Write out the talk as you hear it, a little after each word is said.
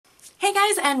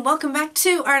Hey guys, and welcome back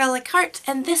to Art a la Carte,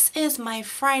 and this is my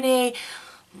Friday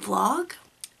vlog.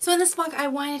 So in this vlog I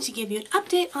wanted to give you an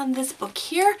update on this book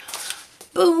here.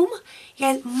 Boom! You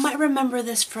guys might remember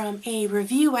this from a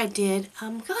review I did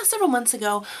several months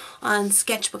ago on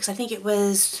sketchbooks. I think it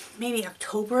was maybe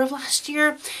October of last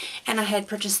year, and I had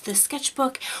purchased this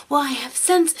sketchbook. Well, I have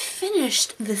since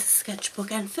finished this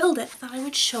sketchbook and filled it. I thought I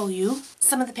would show you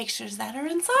some of the pictures that are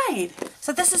inside.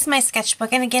 So this is my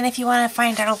sketchbook, and again, if you want to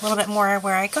find out a little bit more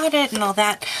where I got it and all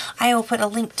that, I will put a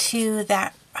link to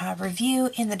that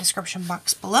review in the description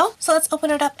box below. So let's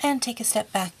open it up and take a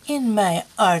step back in my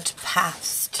art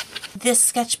past. This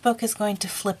sketchbook is going to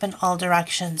flip in all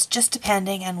directions, just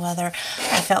depending on whether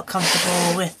I felt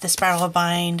comfortable with the spiral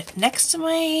bind next to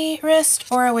my wrist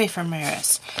or away from my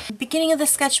wrist. The beginning of the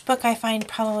sketchbook I find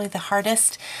probably the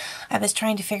hardest. I was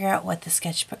trying to figure out what the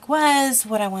sketchbook was,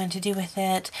 what I wanted to do with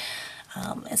it.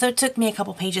 So it took me a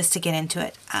couple pages to get into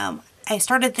it. I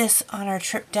started this on our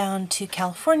trip down to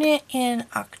California in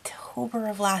October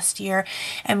of last year,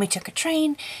 and we took a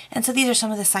train, and so these are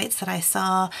some of the sights that I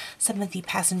saw. Some of the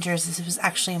passengers, this was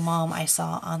actually a mom I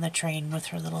saw on the train with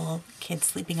her little kid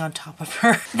sleeping on top of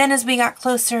her. Then as we got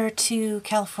closer to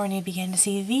California, I began to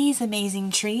see these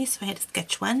amazing trees, so I had to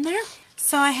sketch one there.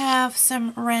 So I have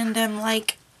some random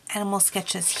like animal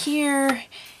sketches here,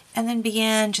 and then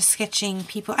began just sketching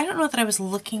people. I don't know that I was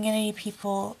looking at any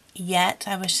people yet.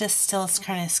 I was just still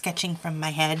kind of sketching from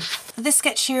my head. This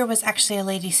sketch here was actually a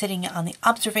lady sitting on the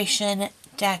observation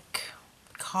deck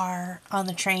car on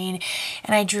the train,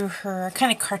 and I drew her, kind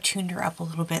of cartooned her up a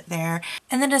little bit there,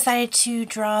 and then decided to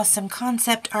draw some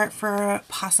concept art for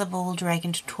possible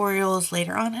dragon tutorials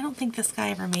later on. I don't think this guy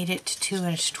ever made it to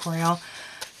a tutorial.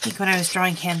 I think when I was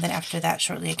drawing him, then after that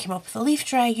shortly I came up with a leaf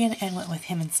dragon and went with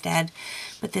him instead.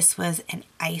 But this was an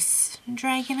ice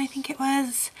dragon, I think it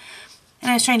was.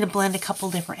 And I was trying to blend a couple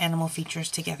different animal features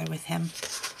together with him.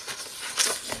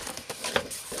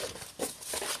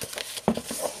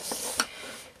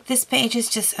 This page is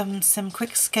just some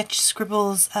quick sketch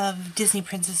scribbles of Disney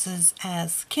princesses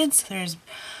as kids. There's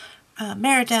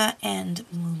Merida and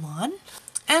Mulan.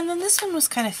 And then this one was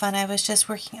kind of fun. I was just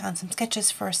working on some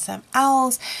sketches for some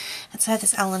owls. And so I had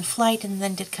this owl in flight, and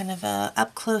then did kind of a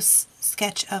up-close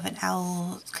sketch of an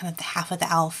owl, kind of the half of the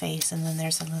owl face, and then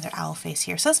there's another owl face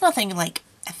here. So it's nothing like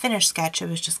a finished sketch, it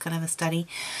was just kind of a study.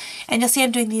 And you'll see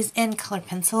I'm doing these in color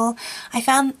pencil. I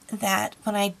found that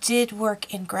when I did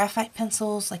work in graphite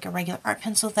pencils, like a regular art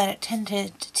pencil, that it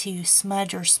tended to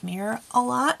smudge or smear a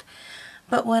lot.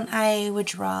 But when I would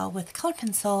draw with color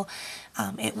pencil,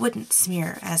 it wouldn't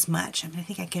smear as much. I mean, I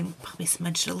think I can probably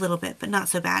smudge it a little bit, but not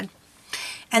so bad.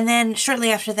 And then shortly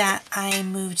after that, I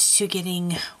moved to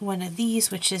getting one of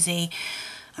these, which is a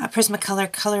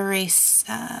Prismacolor Color Erase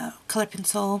color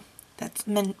pencil that's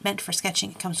meant for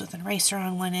sketching. It comes with an eraser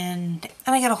on one end.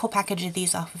 And I got a whole package of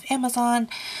these off of Amazon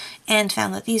and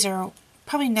found that these are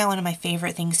probably now one of my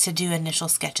favorite things to do initial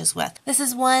sketches with. This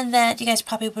is one that you guys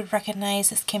probably would recognize.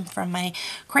 This came from my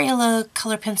Crayola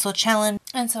color pencil challenge.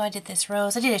 And so I did this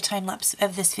rose. I did a time lapse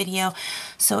of this video.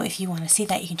 So if you want to see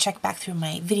that, you can check back through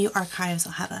my video archives.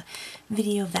 I'll have a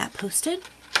video of that posted.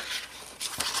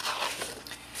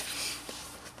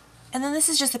 And then this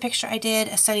is just a picture I did,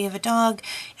 a study of a dog.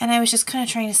 And I was just kind of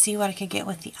trying to see what I could get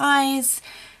with the eyes.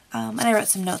 And I wrote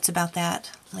some notes about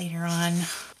that later on.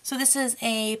 So this is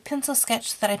a pencil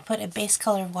sketch that I put a base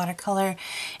color of watercolor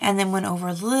and then went over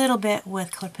a little bit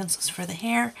with color pencils for the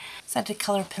hair. So I did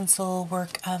color pencil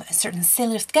work of a certain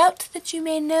Sailor Scout that you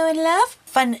may know and love.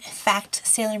 Fun fact,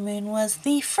 Sailor Moon was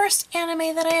the first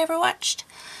anime that I ever watched.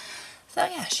 So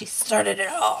yeah, she started it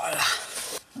all.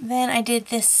 Then I did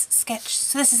this sketch.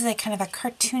 So this is a kind of a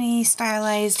cartoony,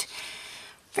 stylized,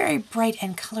 very bright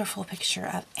and colorful picture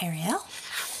of Ariel.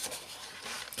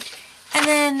 And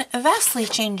then, vastly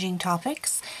changing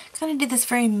topics, kind of did this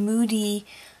very moody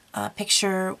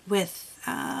picture with,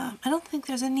 I don't think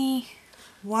there's any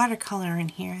watercolor in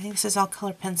here. I think this is all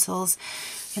color pencils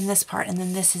in this part, and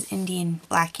then this is Indian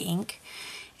black ink.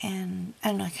 And I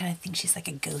don't know, I kind of think she's like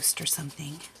a ghost or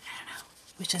something. I don't know.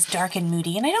 Which is dark and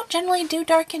moody, and I don't generally do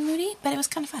dark and moody, but it was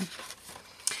kind of fun.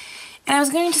 And I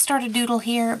was going to start a doodle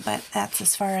here, but that's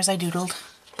as far as I doodled.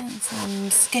 And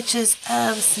some sketches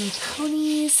of some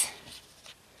ponies.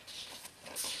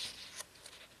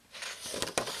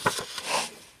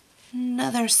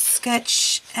 Another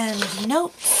sketch and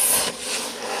notes.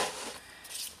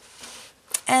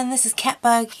 And this is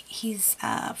Catbug. He's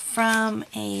from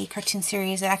a cartoon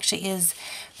series that actually is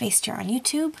based here on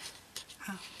YouTube.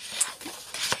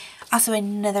 Also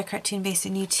another cartoon based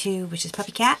on YouTube, which is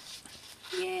Puppy Cat.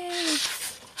 Yay!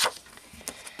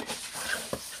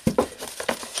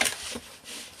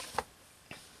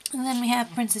 And then we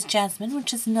have Princess Jasmine,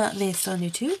 which is not based on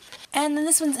YouTube. And then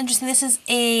this one's interesting. This is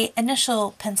a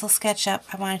initial pencil sketch up.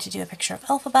 I wanted to do a picture of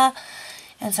Elphaba,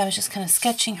 and so I was just kind of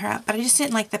sketching her up, but I just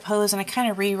didn't like the pose, and I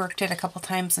kind of reworked it a couple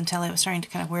times until I was starting to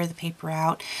kind of wear the paper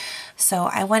out.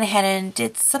 So I went ahead and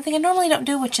did something I normally don't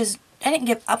do, which is I didn't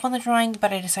give up on the drawing,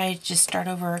 but I decided to just start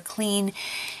over clean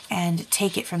and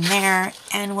take it from there,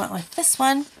 and went with this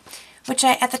one, which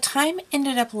I at the time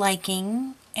ended up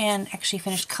liking and actually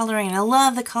finished coloring, and I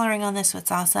love the coloring on this, so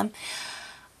it's awesome.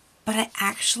 But I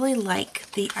actually like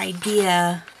the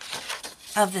idea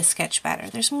of the sketch better.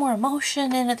 There's more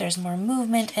emotion in it, there's more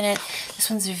movement in it. This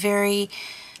one's very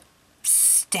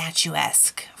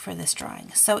statuesque for this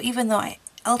drawing. So even though I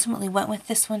ultimately went with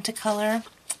this one to color,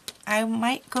 I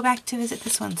might go back to visit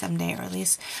this one someday, or at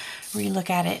least relook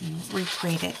at it and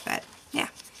recreate it, but yeah.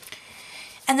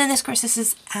 And then of course this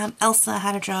is Elsa,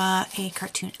 how to draw a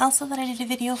cartoon Elsa that I did a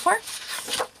video for.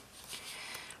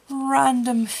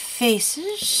 Random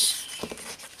faces.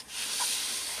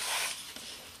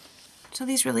 So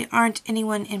these really aren't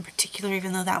anyone in particular,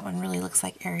 even though that one really looks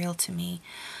like Ariel to me.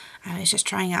 I was just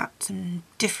trying out some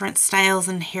different styles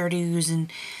and hairdos, and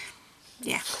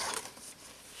yeah.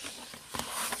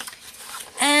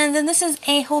 And then this is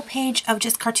a whole page of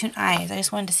just cartoon eyes. I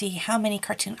just wanted to see how many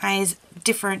cartoon eyes,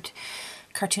 different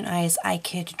cartoon eyes I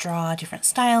could draw, different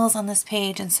styles on this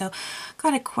page, and so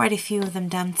got quite a few of them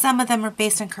done. Some of them are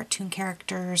based on cartoon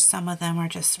characters, some of them are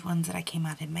just ones that I came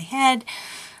out in my head.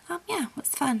 Yeah, it was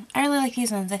fun. I really like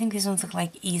these ones. I think these ones look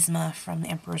like Yzma from The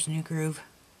Emperor's New Groove.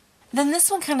 Then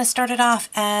this one kind of started off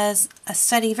as a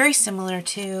study very similar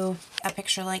to a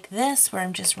picture like this, where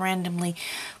I'm just randomly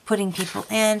putting people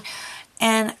in.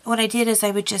 And what I did is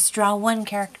I would just draw one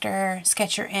character,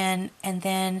 sketch her in, and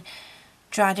then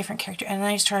draw a different character, and then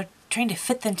I started trying to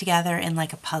fit them together in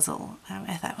like a puzzle.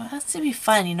 I thought, well, that's gonna be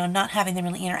fun, you know, not having them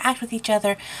really interact with each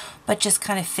other, but just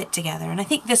kind of fit together. And I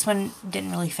think this one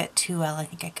didn't really fit too well. I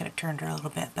think I could have turned her a little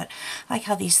bit, but I like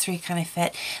how these three kind of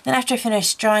fit. Then after I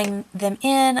finished drawing them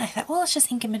in, I thought, well, let's just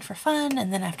ink them in for fun.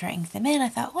 And then after I inked them in, I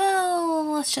thought,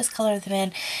 well, let's just color them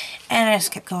in. And I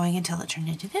just kept going until it turned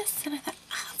into this, and I thought,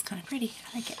 oh, that's kind of pretty.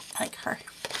 I like it. I like her.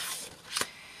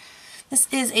 This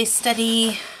is a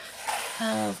study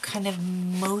of kind of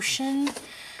motion.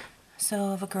 So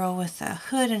of a girl with a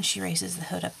hood, and she raises the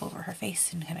hood up over her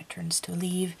face and kind of turns to a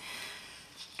leaf.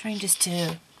 Trying just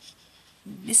to,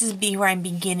 this is where I'm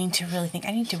beginning to really think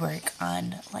I need to work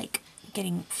on like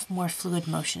getting more fluid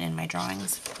motion in my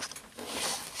drawings.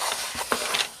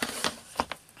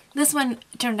 This one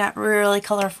turned out really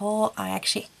colorful. I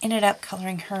actually ended up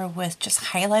coloring her with just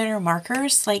highlighter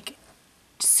markers, like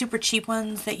super cheap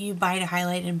ones that you buy to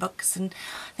highlight in books, and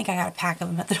I think I got a pack of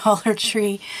them at the Dollar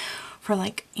Tree for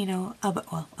like, you know, a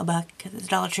buck because it's a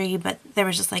Dollar Tree, but there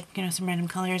was just like, you know, some random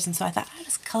colors, and so I thought I'd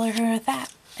just color her with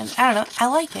that. And I don't know, I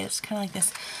like it. It's kind of like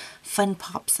this fun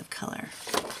pops of color.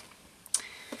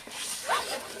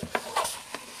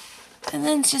 And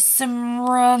then just some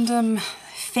random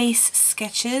face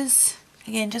sketches.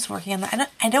 Again, just working on that.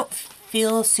 I don't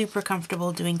feel super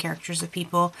comfortable doing characters of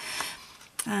people.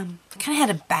 I kind of had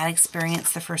a bad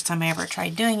experience the first time I ever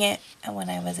tried doing it when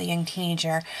I was a young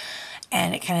teenager,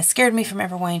 and it kind of scared me from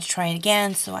ever wanting to try it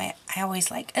again. So I always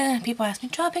like, people ask me,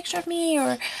 draw a picture of me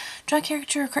or draw a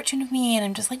character or cartoon of me, and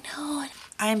I'm just like, no.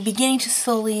 I'm beginning to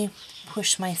slowly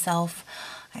push myself.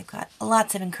 I've got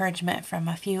lots of encouragement from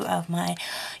a few of my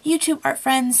YouTube art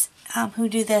friends who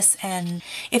do this, and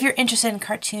if you're interested in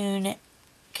cartoon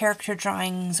character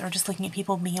drawings or just looking at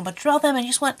people being able to draw them and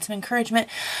you just want some encouragement,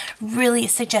 really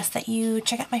suggest that you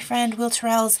check out my friend Will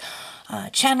Terrell's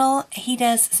channel. He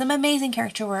does some amazing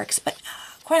character works, but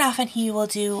quite often he will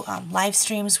do live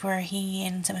streams where he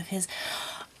and some of his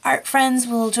art friends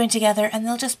will join together, and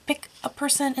they'll just pick a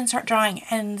person and start drawing,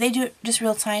 and they do it just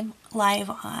real time live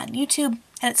on YouTube,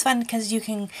 and it's fun because you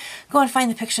can go and find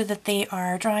the picture that they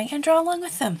are drawing and draw along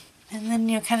with them. And then,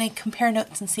 you know, kind of compare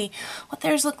notes and see what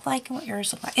theirs look like and what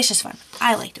yours look like. It's just fun.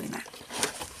 I like doing that.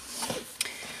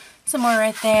 Some more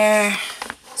right there.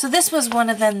 So this was one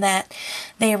of them that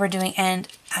they were doing, and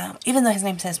even though his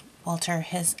name says Walter,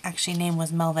 his actually name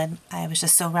was Melvin. I was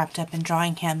just so wrapped up in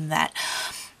drawing him that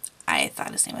I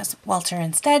thought his name was Walter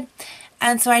instead.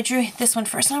 And so I drew this one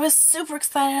first, and I was super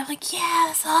excited. I was like, yeah,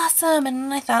 that's awesome. And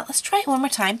then I thought, let's try it one more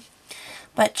time,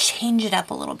 but change it up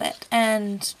a little bit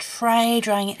and try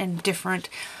drawing it in a different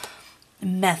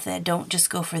method. Don't just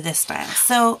go for this style.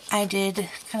 So I did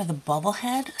kind of the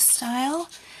bobblehead style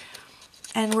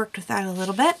and worked with that a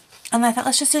little bit. And I thought,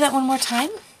 let's just do that one more time.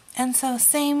 And so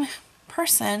same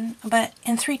person, but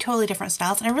in three totally different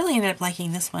styles. And I really ended up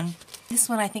liking this one. This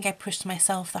one I think I pushed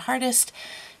myself the hardest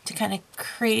to kind of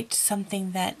create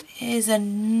something that is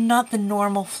not the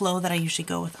normal flow that I usually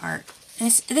go with art.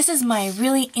 And this is my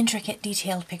really intricate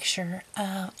detailed picture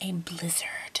of a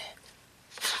blizzard.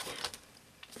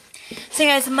 So you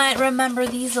guys might remember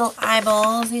these little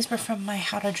eyeballs. These were from my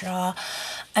How to Draw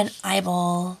an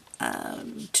Eyeball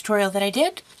tutorial that I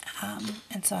did.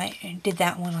 And so I did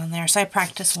that one on there. So I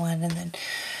practiced one and then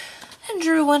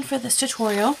drew one for this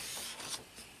tutorial.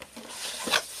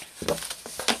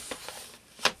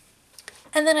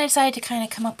 And then I decided to kind of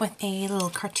come up with a little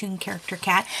cartoon character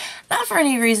cat. Not for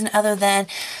any reason other than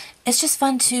it's just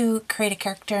fun to create a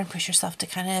character and push yourself to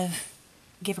kind of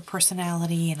give a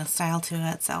personality and a style to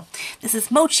it. So this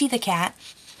is Mochi the cat.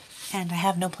 And I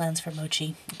have no plans for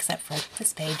Mochi except for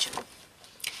this page.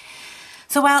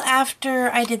 So while after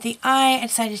I did the eye, I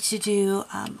decided to do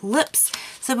lips.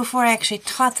 So before I actually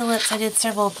taught the lips, I did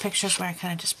several pictures where I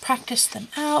kind of just practiced them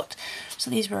out. So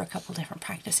these were a couple different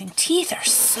practicing. Teeth are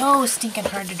so stinking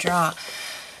hard to draw.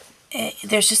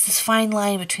 There's just this fine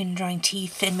line between drawing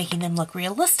teeth and making them look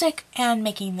realistic and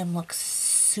making them look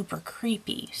super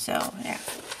creepy. So yeah,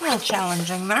 real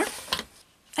challenging there.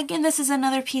 Again, this is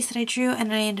another piece that I drew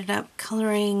and I ended up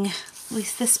coloring at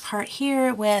least this part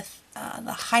here with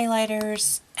the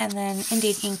highlighters and then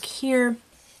Indian ink here.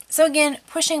 So again,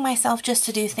 pushing myself just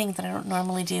to do things that I don't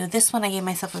normally do. This one I gave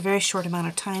myself a very short amount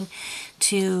of time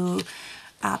to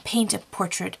paint a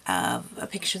portrait of a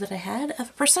picture that I had of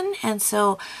a person, and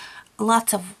so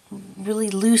lots of really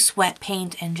loose wet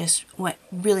paint and just went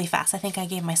really fast. I think I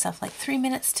gave myself like 3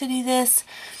 minutes to do this,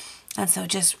 and so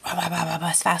just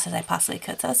as fast as I possibly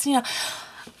could. So it's, you know,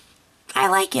 I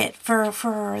like it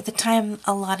for the time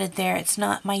allotted there. It's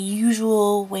not my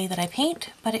usual way that I paint,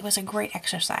 but it was a great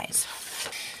exercise.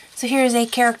 So here's a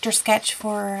character sketch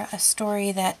for a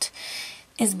story that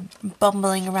is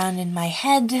bumbling around in my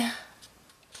head.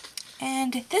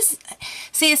 And this,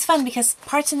 see, it's fun because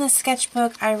parts in this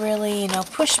sketchbook I really, you know,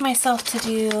 push myself to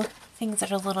do things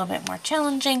that are a little bit more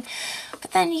challenging,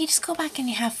 but then you just go back and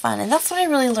you have fun. And that's what I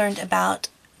really learned about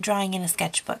drawing in a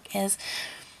sketchbook is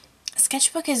a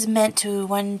sketchbook is meant to,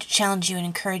 one, challenge you and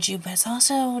encourage you, but it's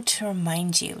also to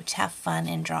remind you to have fun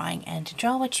in drawing and to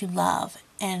draw what you love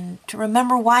and to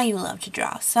remember why you love to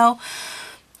draw. So,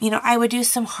 you know, I would do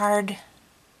some hard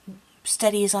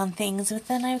studies on things, but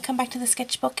then I would come back to the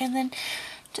sketchbook and then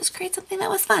just create something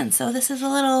that was fun. So this is a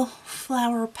little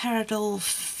flower petal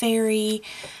fairy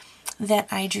that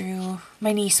I drew.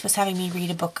 My niece was having me read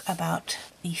a book about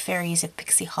the fairies of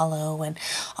Pixie Hollow and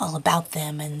all about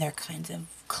them and their kinds of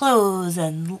clothes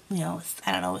and, you know,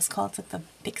 I don't know what it's called. It's like the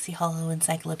Pixie Hollow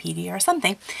Encyclopedia or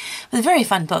something. It was a very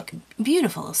fun book,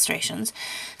 beautiful illustrations.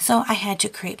 So I had to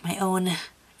create my own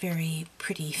very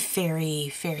pretty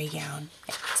fairy gown.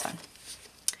 Yeah, it's fun.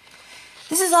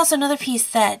 This is also another piece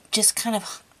that just kind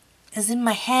of is in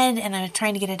my head and I was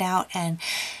trying to get it out and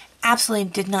absolutely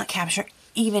did not capture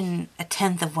even a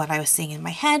tenth of what I was seeing in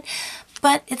my head.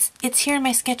 But it's here in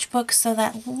my sketchbook so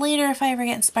that later if I ever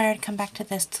get inspired, come back to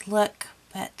this to look.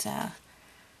 But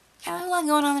got a lot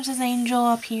going on. There's this angel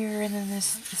up here and then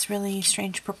this really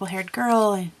strange purple-haired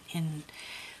girl in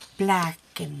black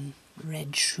and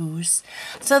red shoes.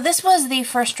 So this was the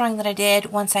first drawing that I did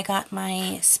once I got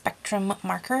my Spectrum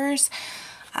markers.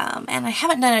 And I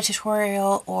haven't done a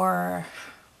tutorial or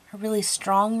a really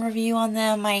strong review on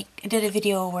them. I did a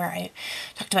video where I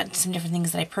talked about some different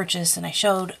things that I purchased and I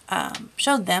showed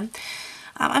them.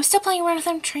 I'm still playing around with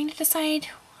them, trying to decide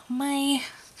my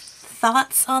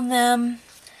thoughts on them.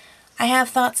 I have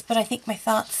thoughts, but I think my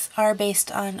thoughts are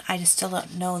based on I just still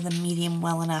don't know the medium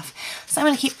well enough. So I'm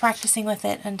going to keep practicing with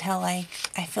it until I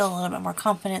feel a little bit more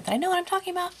confident that I know what I'm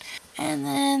talking about. And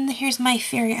then here's my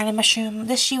fairy on a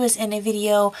mushroom. She was in a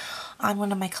video on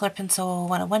one of my Color Pencil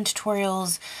 101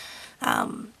 tutorials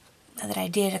that I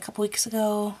did a couple weeks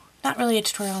ago. Not really a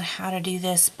tutorial on how to do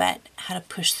this, but how to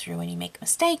push through when you make a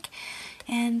mistake.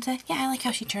 And yeah, I like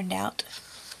how she turned out.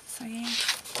 So yeah.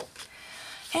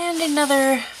 And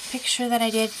another picture that I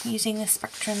did using the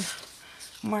Spectrum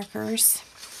markers.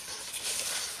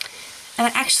 And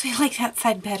I actually like that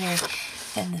side better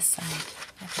than this side.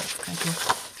 I think it's kind of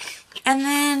cool. And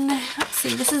then, let's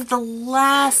see, this is the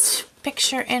last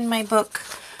picture in my book.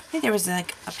 I think there was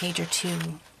like a page or two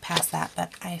past that,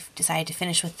 but I decided to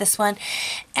finish with this one.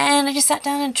 And I just sat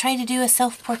down and tried to do a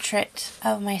self-portrait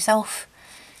of myself.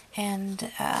 And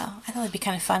I thought it'd be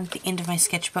kind of fun at the end of my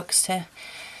sketchbooks to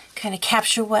kind of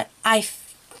capture what I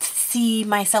see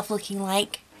myself looking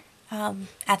like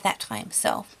at that time.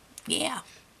 So yeah,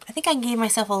 I think I gave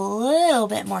myself a little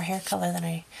bit more hair color than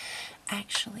I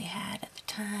actually had at the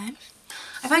time.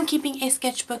 I found keeping a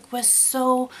sketchbook was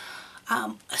so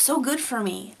so good for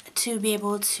me to be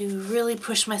able to really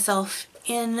push myself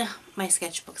in my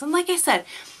sketchbooks. And like I said,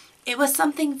 it was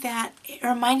something that it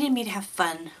reminded me to have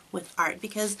fun with art,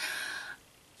 because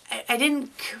I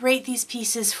didn't create these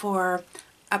pieces for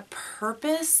a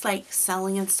purpose like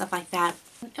selling and stuff like that.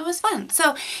 It was fun.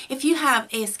 So if you have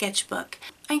a sketchbook,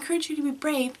 I encourage you to be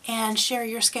brave and share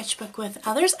your sketchbook with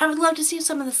others. I would love to see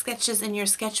some of the sketches in your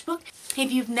sketchbook.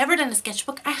 If you've never done a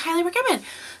sketchbook, I highly recommend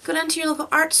go down to your local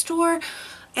art store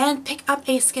and pick up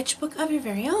a sketchbook of your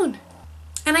very own.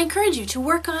 And I encourage you to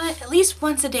work on it at least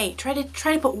once a day. Try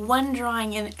to put one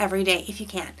drawing in every day if you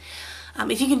can.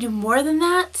 If you can do more than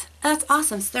that, that's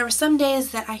awesome. So there were some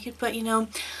days that I could put,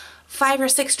 5 or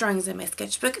 6 drawings in my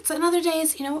sketchbook. So on other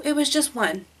days, it was just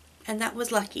one, and that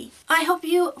was lucky. I hope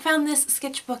you found this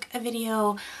sketchbook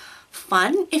video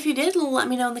fun. If you did, let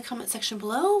me know in the comment section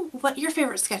below what your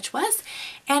favorite sketch was,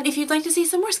 and if you'd like to see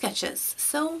some more sketches.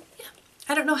 So yeah,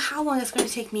 I don't know how long it's going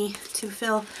to take me to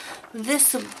fill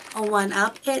this one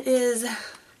up. There's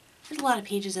a lot of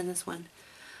pages in this one,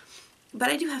 but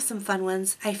I do have some fun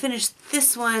ones. I finished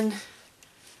this one.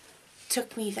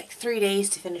 Took me like 3 days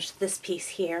to finish this piece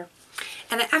here.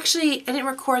 And I didn't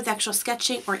record the actual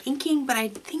sketching or inking, but I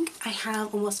think I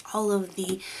have almost all of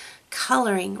the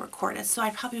coloring recorded. So I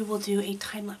probably will do a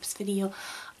time-lapse video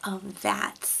of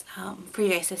that for you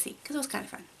guys to see, because it was kind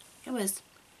of fun. It was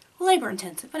labor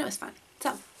intensive, but it was fun.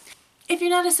 So if you're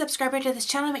not a subscriber to this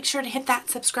channel, make sure to hit that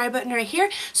subscribe button right here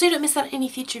so you don't miss out on any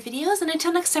future videos. And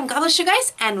until next time, God bless you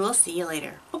guys, and we'll see you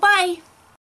later. Bye-bye!